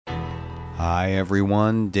Hi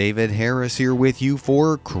everyone, David Harris here with you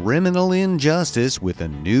for Criminal Injustice with a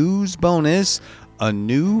news bonus, a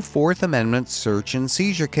new Fourth Amendment search and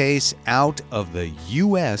seizure case out of the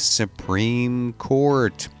U.S. Supreme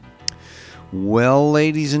Court. Well,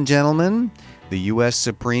 ladies and gentlemen, the U.S.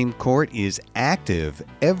 Supreme Court is active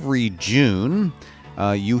every June.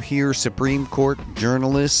 You hear Supreme Court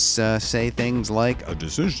journalists say things like, a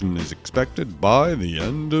decision is expected by the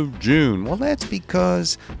end of June. Well, that's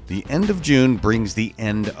because the end of June brings the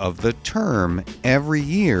end of the term every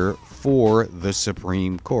year for the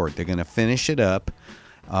Supreme Court. They're going to finish it up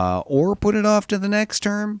or put it off to the next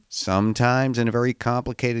term, sometimes in a very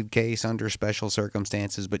complicated case under special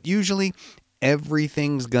circumstances, but usually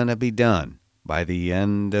everything's going to be done by the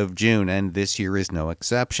end of June, and this year is no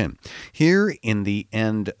exception. Here in the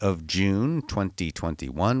end of June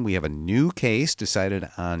 2021, we have a new case decided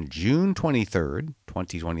on June 23rd,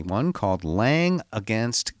 2021, called Lang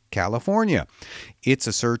against California. It's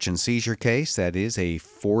a search and seizure case that is a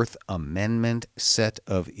Fourth Amendment set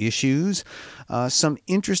of issues. Some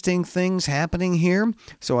interesting things happening here,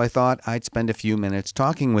 so I thought I'd spend a few minutes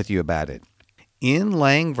talking with you about it. In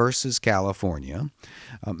Lang versus California,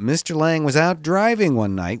 Mr. Lang was out driving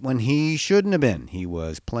one night when he shouldn't have been. He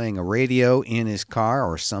was playing a radio in his car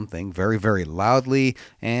or something very, very loudly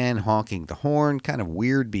and honking the horn, kind of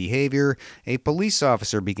weird behavior. A police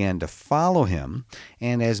officer began to follow him,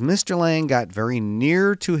 and as Mr. Lang got very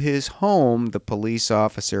near to his home, the police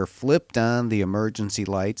officer flipped on the emergency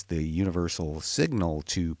lights, the universal signal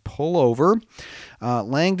to pull over.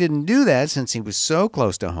 Lang didn't do that since he was so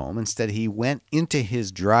close to home. Instead, he went into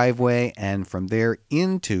his driveway and from there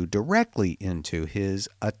directly into his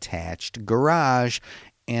attached garage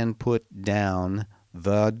and put down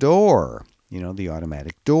the door, the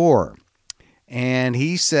automatic door. And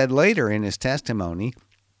he said later in his testimony,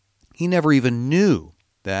 he never even knew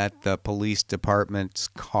that the police department's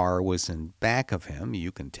car was in back of him.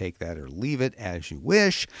 You can take that or leave it as you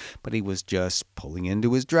wish, but he was just pulling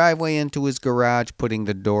into his driveway, into his garage, putting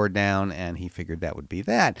the door down, and he figured that would be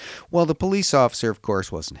that. Well, the police officer, of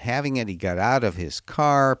course, wasn't having it. He got out of his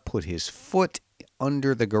car, put his foot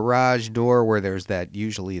under the garage door where there's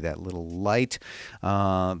usually that little light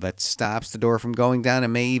that stops the door from going down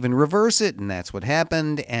and may even reverse it, and that's what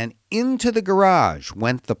happened. And into the garage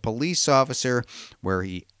went the police officer, where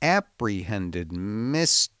he apprehended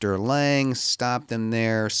Mr. Lang, stopped him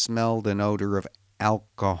there, smelled an odor of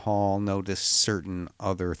alcohol, noticed certain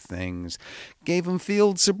other things, gave him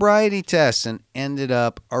field sobriety tests, and ended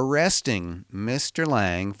up arresting Mr.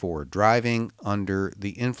 Lang for driving under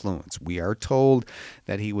the influence. We are told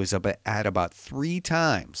that he was at about 3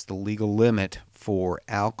 times the legal limit for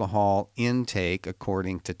alcohol intake,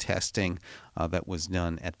 according to testing that was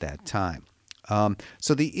done at that time.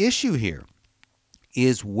 So the issue here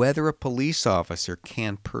is whether a police officer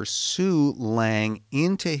can pursue Lang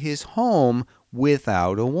into his home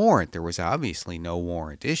without a warrant. There was obviously no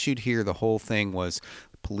warrant issued here. The whole thing was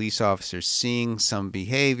police officers seeing some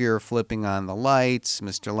behavior, flipping on the lights,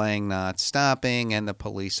 Mr. Lang not stopping, and the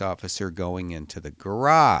police officer going into the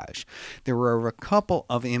garage. There are a couple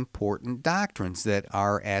of important doctrines that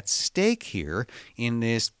are at stake here in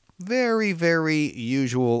this very, very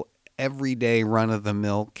usual everyday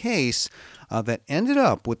run-of-the-mill case that ended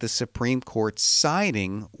up with the Supreme Court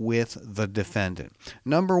siding with the defendant.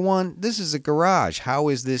 Number one, this is a garage. How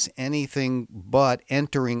is this anything but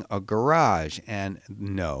entering a garage? And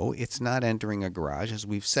no, it's not entering a garage. As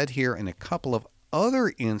we've said here in a couple of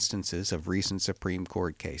other instances of recent Supreme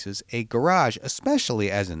Court cases, a garage,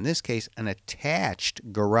 especially as in this case, an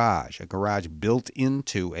attached garage, a garage built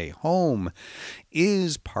into a home,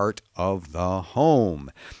 is part of the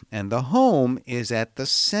home. And the home is at the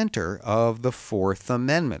center of the Fourth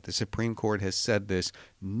Amendment. The Supreme Court has said this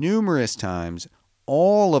numerous times.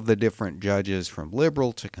 All of the different judges, from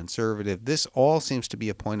liberal to conservative, this all seems to be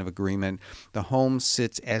a point of agreement. The home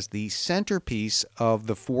sits as the centerpiece of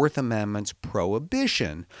the Fourth Amendment's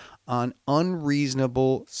prohibition on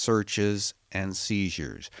unreasonable searches and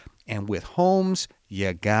seizures. And with homes,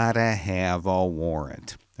 you gotta have a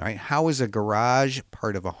warrant. All right, how is a garage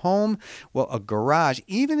part of a home? Well, a garage,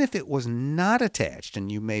 even if it was not attached,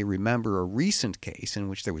 and you may remember a recent case in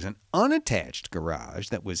which there was an unattached garage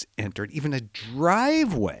that was entered, even a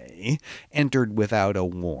driveway entered without a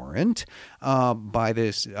warrant by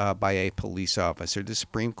a police officer. The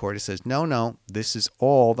Supreme Court says, no, this is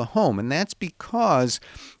all the home. And that's because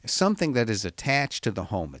something that is attached to the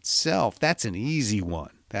home itself, that's an easy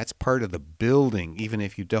one. That's part of the building. Even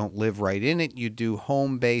if you don't live right in it, you do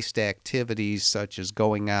home-based activities such as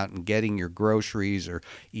going out and getting your groceries or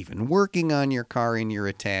even working on your car in your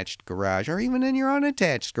attached garage or even in your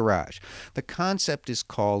unattached garage. The concept is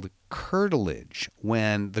called curtilage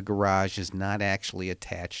when the garage is not actually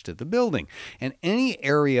attached to the building. And any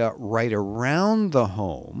area right around the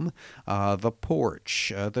home, the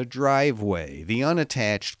porch, the driveway, the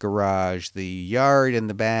unattached garage, the yard in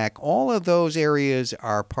the back, all of those areas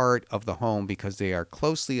are part of the home because they are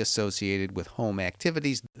closely associated with home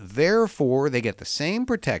activities. Therefore, they get the same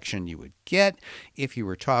protection you would get if you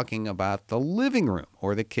were talking about the living room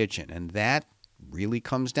or the kitchen. And that really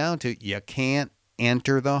comes down to you can't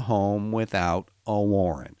enter the home without a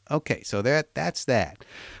warrant. Okay, so that's that.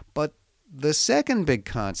 But the second big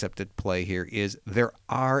concept at play here is there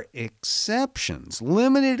are exceptions,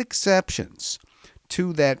 limited exceptions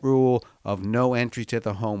to that rule of no entry to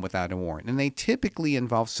the home without a warrant. And they typically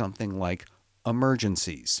involve something like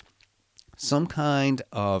emergencies. Some kind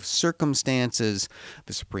of circumstances.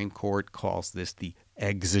 The Supreme Court calls this the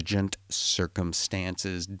exigent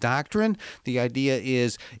circumstances doctrine. The idea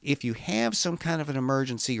is if you have some kind of an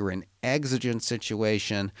emergency or an exigent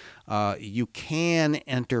situation, you can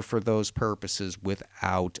enter for those purposes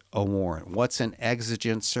without a warrant. What's an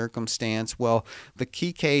exigent circumstance? Well, the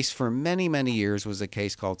key case for many, many years was a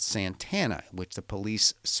case called Santana, in which the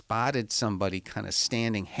police spotted somebody kind of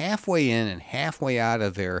standing halfway in and halfway out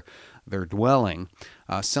of their dwelling,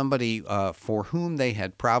 somebody for whom they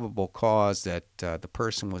had probable cause that the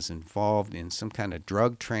person was involved in some kind of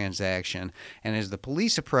drug transaction. And as the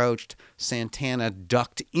police approached, Santana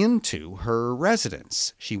ducked into her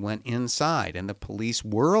residence. She went inside, and the police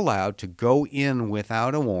were allowed to go in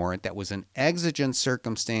without a warrant. That was an exigent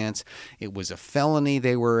circumstance. It was a felony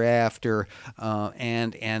they were after,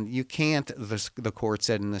 and you can't, the court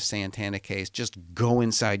said in the Santana case, just go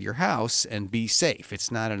inside your house and be safe.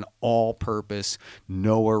 It's not an all-purpose,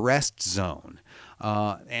 no-arrest zone.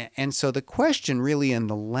 And so the question really in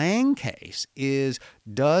the Lang case is,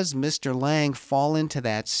 does Mr. Lang fall into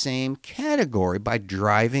that same category by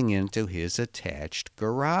driving into his attached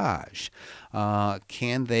garage?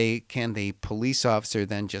 Can the police officer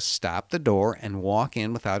then just stop the door and walk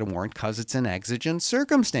in without a warrant because it's an exigent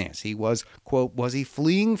circumstance? He was, quote, was he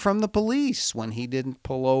fleeing from the police when he didn't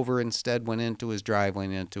pull over, instead went into his driveway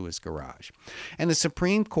and into his garage? And the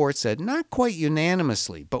Supreme Court said, not quite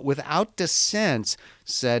unanimously, but without dissent,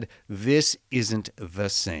 said this isn't the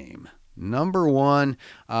same. Number one,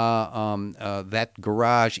 that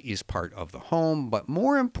garage is part of the home, but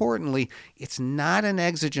more importantly, it's not an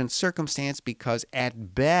exigent circumstance because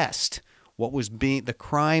at best, what was the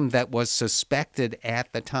crime that was suspected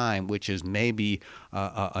at the time, which is maybe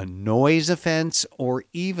a noise offense, or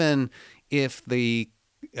even if the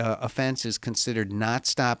offense is considered not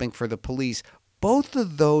stopping for the police, both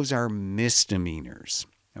of those are misdemeanors.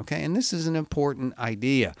 Okay, and this is an important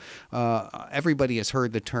idea. Everybody has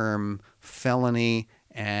heard the term felony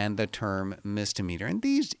and the term misdemeanor, and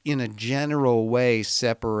these in a general way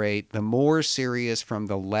separate the more serious from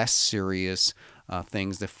the less serious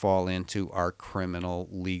things that fall into our criminal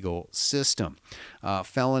legal system.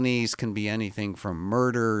 Felonies can be anything from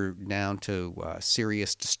murder down to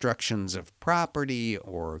serious destructions of property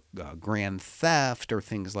or grand theft or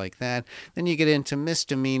things like that. Then you get into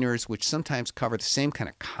misdemeanors, which sometimes cover the same kind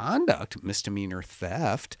of conduct, misdemeanor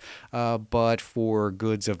theft, but for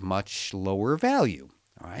goods of much lower value.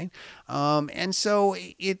 All right, and so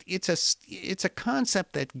it's a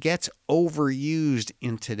concept that gets overused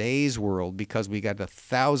in today's world because we got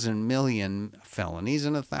 1,000 million felonies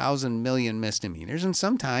and 1,000 million misdemeanors, and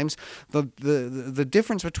sometimes the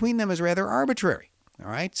difference between them is rather arbitrary. All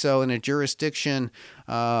right, so in a jurisdiction,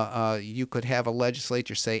 you could have a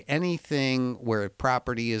legislature say anything where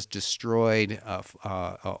property is destroyed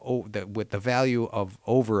with the value of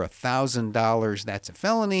over $1,000, that's a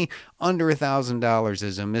felony. Under $1,000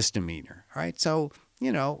 is a misdemeanor. All right, so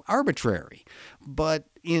arbitrary. But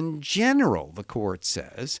in general, the court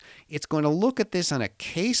says it's going to look at this on a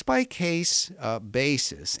case-by-case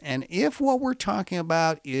basis. And if what we're talking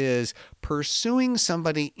about is pursuing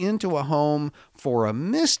somebody into a home for a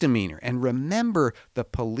misdemeanor, and remember, the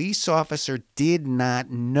police officer did not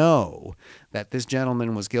know that this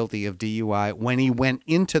gentleman was guilty of DUI when he went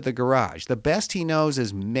into the garage. The best he knows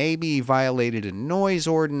is maybe he violated a noise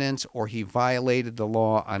ordinance or he violated the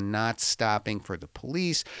law on not stopping for the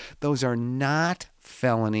police. Those are not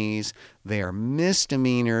felonies. They are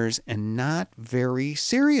misdemeanors and not very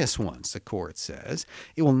serious ones, the court says.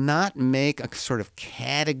 It will not make a sort of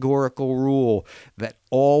categorical rule that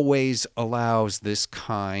always allows this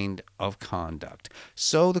kind of conduct.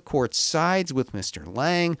 So the court sides with Mr.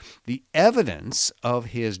 Lang. The evidence of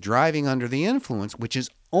his driving under the influence, which is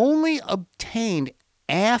only obtained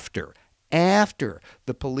after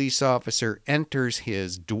the police officer enters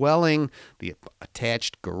his dwelling, the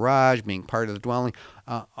attached garage being part of the dwelling,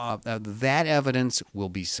 that evidence will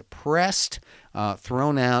be suppressed,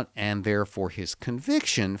 thrown out, and therefore his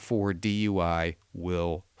conviction for DUI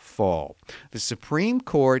will fall. The Supreme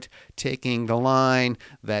Court taking the line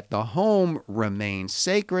that the home remains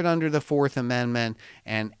sacred under the Fourth Amendment,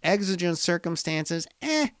 and exigent circumstances,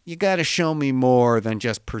 you got to show me more than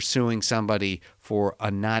just pursuing somebody for a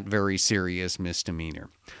not very serious misdemeanor.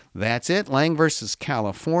 That's it. Lang versus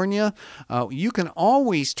California. You can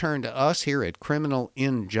always turn to us here at Criminal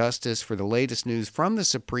Injustice for the latest news from the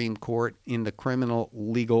Supreme Court in the criminal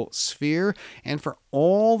legal sphere, and for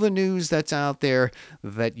all the news that's out there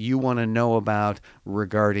that you want to know about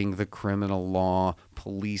regarding the criminal law,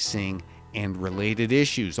 policing, and related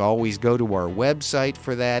issues. Always go to our website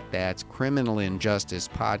for that. That's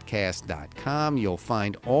criminalinjusticepodcast.com. You'll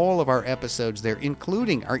find all of our episodes there,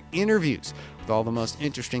 including our interviews with all the most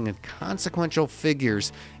interesting and consequential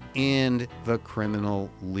figures in the criminal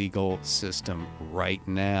legal system right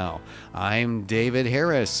now. I'm David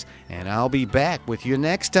Harris, and I'll be back with you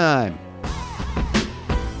next time